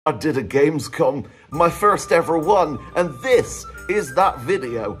I did a Gamescom, my first ever one, and this is that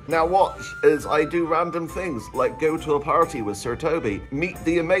video. Now watch as I do random things like go to a party with Sir Toby, meet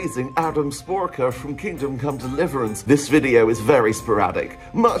the amazing Adam Sporka from Kingdom Come Deliverance. This video is very sporadic,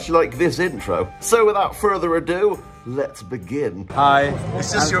 much like this intro. So without further ado, let's begin. Hi.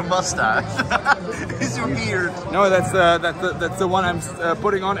 It's just your mustache. It's your beard. No, that's the one I'm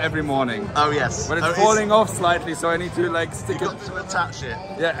putting on every morning. Oh yes. But it's falling off slightly, so I need to like stick it. Got to attach it.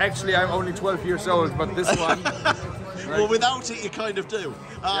 Yeah, actually I'm only 12 years old, but this one. Well, without it, you kind of do.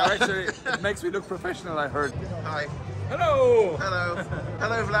 Yeah, actually, it makes me look professional, I heard. Hi. Hello! Hello.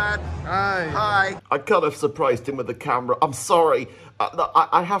 Hello, Vlad. Hi. Hi. I kind of surprised him with the camera. I'm sorry.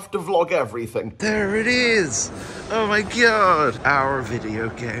 I have to vlog everything. There it is. Oh my god. Our video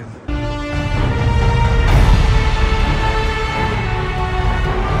game.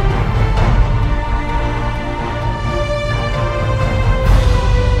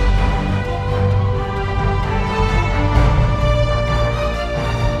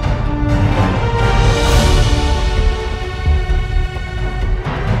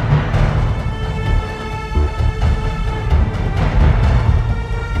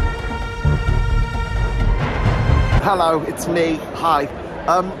 Hello, it's me. Hi.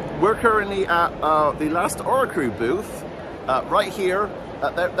 We're currently at the Last Oracrew booth, right here.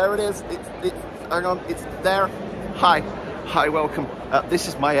 There it is. Hang on, it's there. Hi. Hi, welcome. This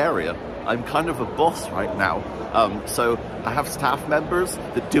is my area. I'm kind of a boss right now. So I have staff members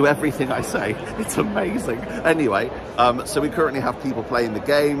that do everything I say. It's amazing. Anyway, so we currently have people playing the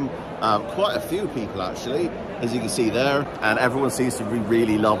game. Quite a few people actually, as you can see there. And everyone seems to be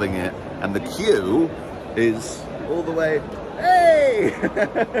really loving it. And the queue is all the way, hey!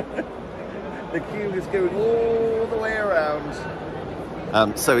 The queue is going all the way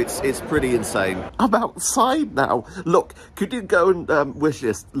around. So it's pretty insane. I'm outside now. Look, could you go and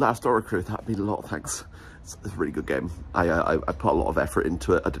wishlist Last Oracrew? That'd be a lot, thanks. It's a really good game. I put a lot of effort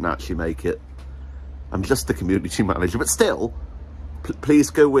into it. I didn't actually make it. I'm just the community manager, but still, please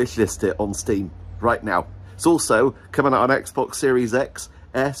go wishlist it on Steam right now. It's also coming out on Xbox Series X,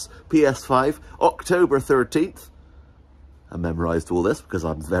 S, PS5, October 13th. I memorised all this because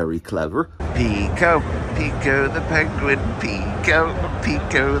I'm very clever. Pico, Pico the penguin, Pico,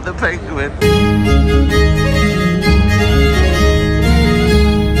 Pico the penguin.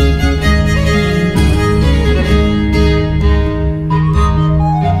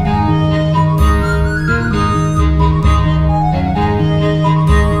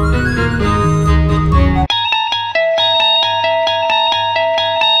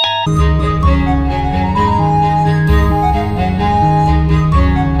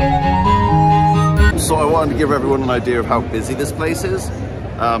 To give everyone an idea of how busy this place is.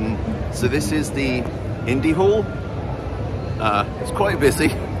 So this is the indie hall. It's quite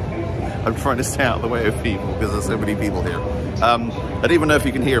busy. I'm trying to stay out of the way of people because there's so many people here. I don't even know if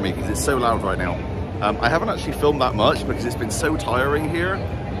you can hear me because it's so loud right now. I haven't actually filmed that much because it's been so tiring here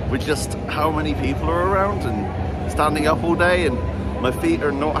with just how many people are around and standing up all day, and my feet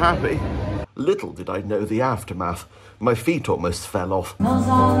are not happy. Little did I know the aftermath. My feet almost fell off.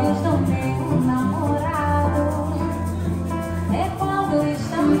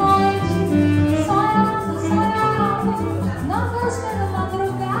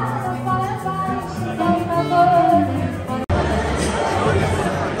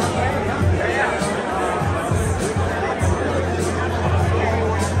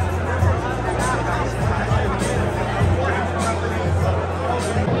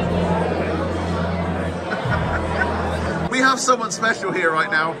 We have someone special here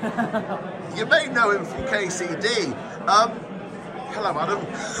right now. You may know him from KCD. Hello, Adam.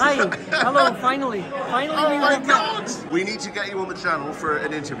 Hi. Hello. Finally. Oh my God! We need to get you on the channel for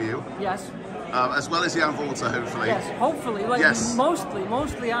an interview. Yes. As well as Jan Volta, hopefully. Yes. Hopefully. Like yes. Mostly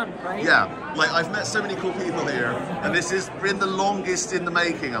Jan, right? Yeah. Like I've met so many cool people here, and this has been the longest in the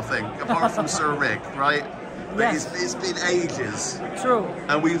making, I think, apart from Sir Rick, right? Yes. It's been ages. True.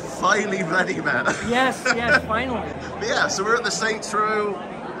 And we've finally met. Yes. Finally. But yeah, so we're at the Saints Row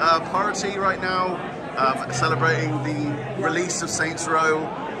party right now. Celebrating the release of Saints Row,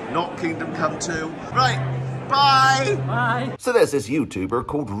 not Kingdom Come 2. Right, bye! Bye! So there's this YouTuber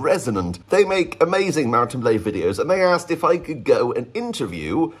called Resonant. They make amazing Mount and Blade videos, and they asked if I could go and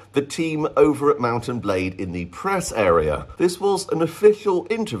interview the team over at Mount and Blade in the press area. This was an official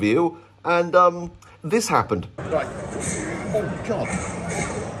interview, and this happened. Right. Oh God.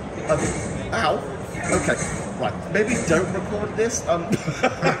 Ow. Okay. Right, maybe don't record this.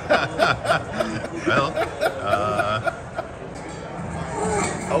 Well,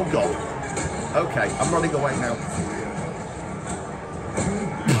 oh God. Okay, I'm running away now.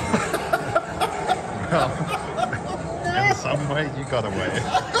 In some way, you got away.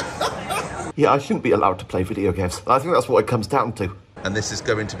 Yeah, I shouldn't be allowed to play video games. I think that's what it comes down to. And this is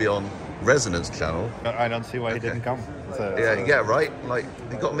going to be on Resonance channel. I don't see why he didn't come. Yeah, right. Like,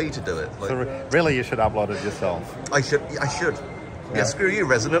 you got me to do it. Like, so really, you should upload it yourself. I should. Yeah, screw you,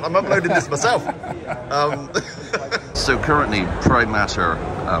 Resonant. I'm uploading this myself. So currently, Prime Matter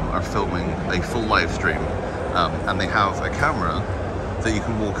are filming a full live stream, and they have a camera that you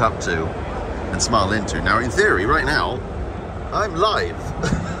can walk up to and smile into. Now, in theory, right now, I'm live.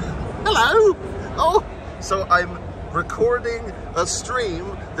 Hello. Oh, so I'm recording a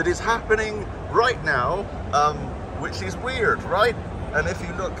stream that is happening right now, which is weird, right? And if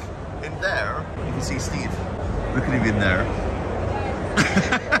you look in there, you can see Steve. Look at him in there.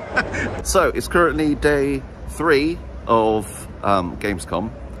 So it's currently day 3 of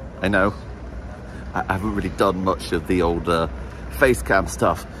Gamescom. I know I haven't really done much of the old face cam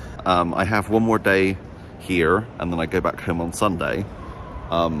stuff. I have one more day here and then I go back home on Sunday.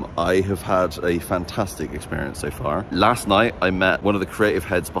 I have had a fantastic experience so far. Last night I met one of the creative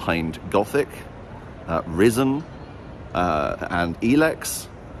heads behind Gothic, Risen, and Elex,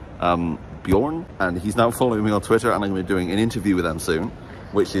 Bjorn, and he's now following me on Twitter, and I'm going to be doing an interview with them soon,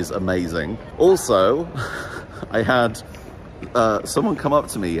 which is amazing. Also, I had someone come up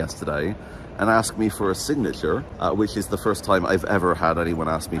to me yesterday and ask me for a signature, which is the first time I've ever had anyone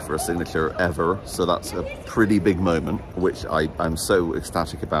ask me for a signature ever. So that's a pretty big moment, which I'm so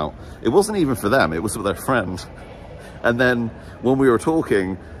ecstatic about. It wasn't even for them, it was for their friend. And then when we were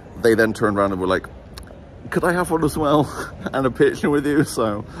talking, they then turned around and were like, could I have one as well? And a picture with you?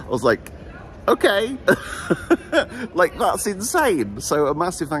 So I was like, okay. Like, that's insane. So a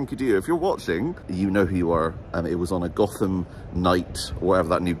massive thank you to you. If you're watching, you know who you are. It was on a Gotham night, whatever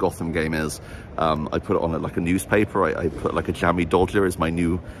that new Gotham game is. I put it on like a newspaper. I put like a Jammy Dodger as my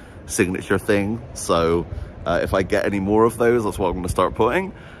new signature thing. So if I get any more of those, that's what I'm going to start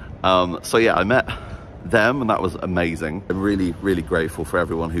putting. So yeah, I met them and that was amazing. I'm really, really grateful for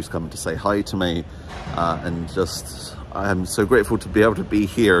everyone who's come to say hi to me, and just I'm so grateful to be able to be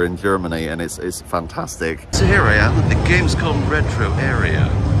here in Germany, and it's fantastic. So here I am at the Gamescom Retro area,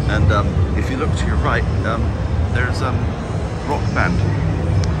 and if you look to your right, there's Rock Band,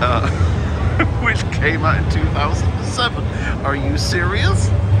 which came out in 2007. Are you serious?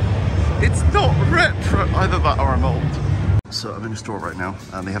 It's not retro. Either that or I'm old. So I'm in a store right now,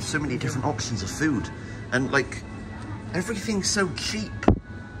 and they have so many different options of food, and like everything's so cheap.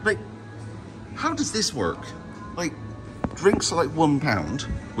 Like, how does this work? Like, drinks are like £1,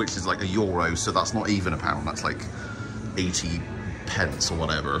 which is like €1, so that's not even a pound, that's like 80 pence or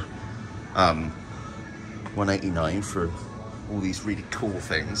whatever. 1.89 for all these really cool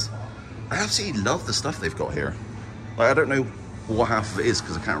things. I absolutely love the stuff they've got here. Like, I don't know what half of it is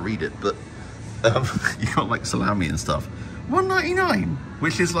because I can't read it, but you got like salami and stuff. £1.99,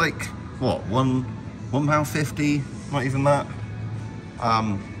 which is like what, £1.50, not even that.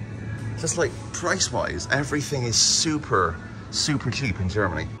 Just like price-wise, everything is super cheap in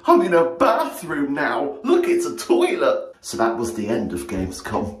Germany. I'm in a bathroom now. Look, it's a toilet. So that was the end of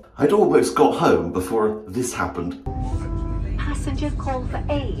Gamescom. I'd almost got home before this happened. Passenger call for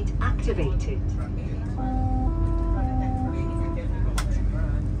aid activated.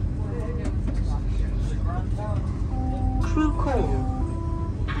 Crew call.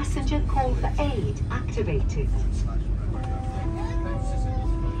 Passenger call for aid activated.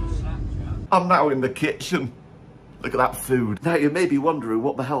 I'm now in the kitchen. Look at that food. Now you may be wondering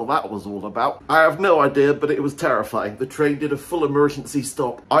what the hell that was all about. I have no idea, but it was terrifying. The train did a full emergency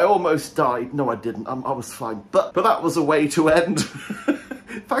stop. I almost died. No, I didn't. I was fine. But that was a way to end.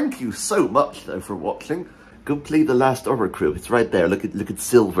 Thank you so much, though, for watching. Go play the last horror crew. It's right there. Look at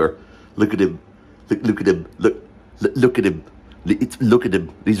Silver. Look at him. Look at him. Look at him. Look at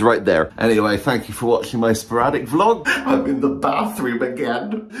him, he's right there. Anyway, thank you for watching my sporadic vlog. I'm in the bathroom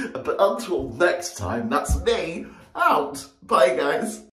again. But until next time, that's me out. Bye, guys.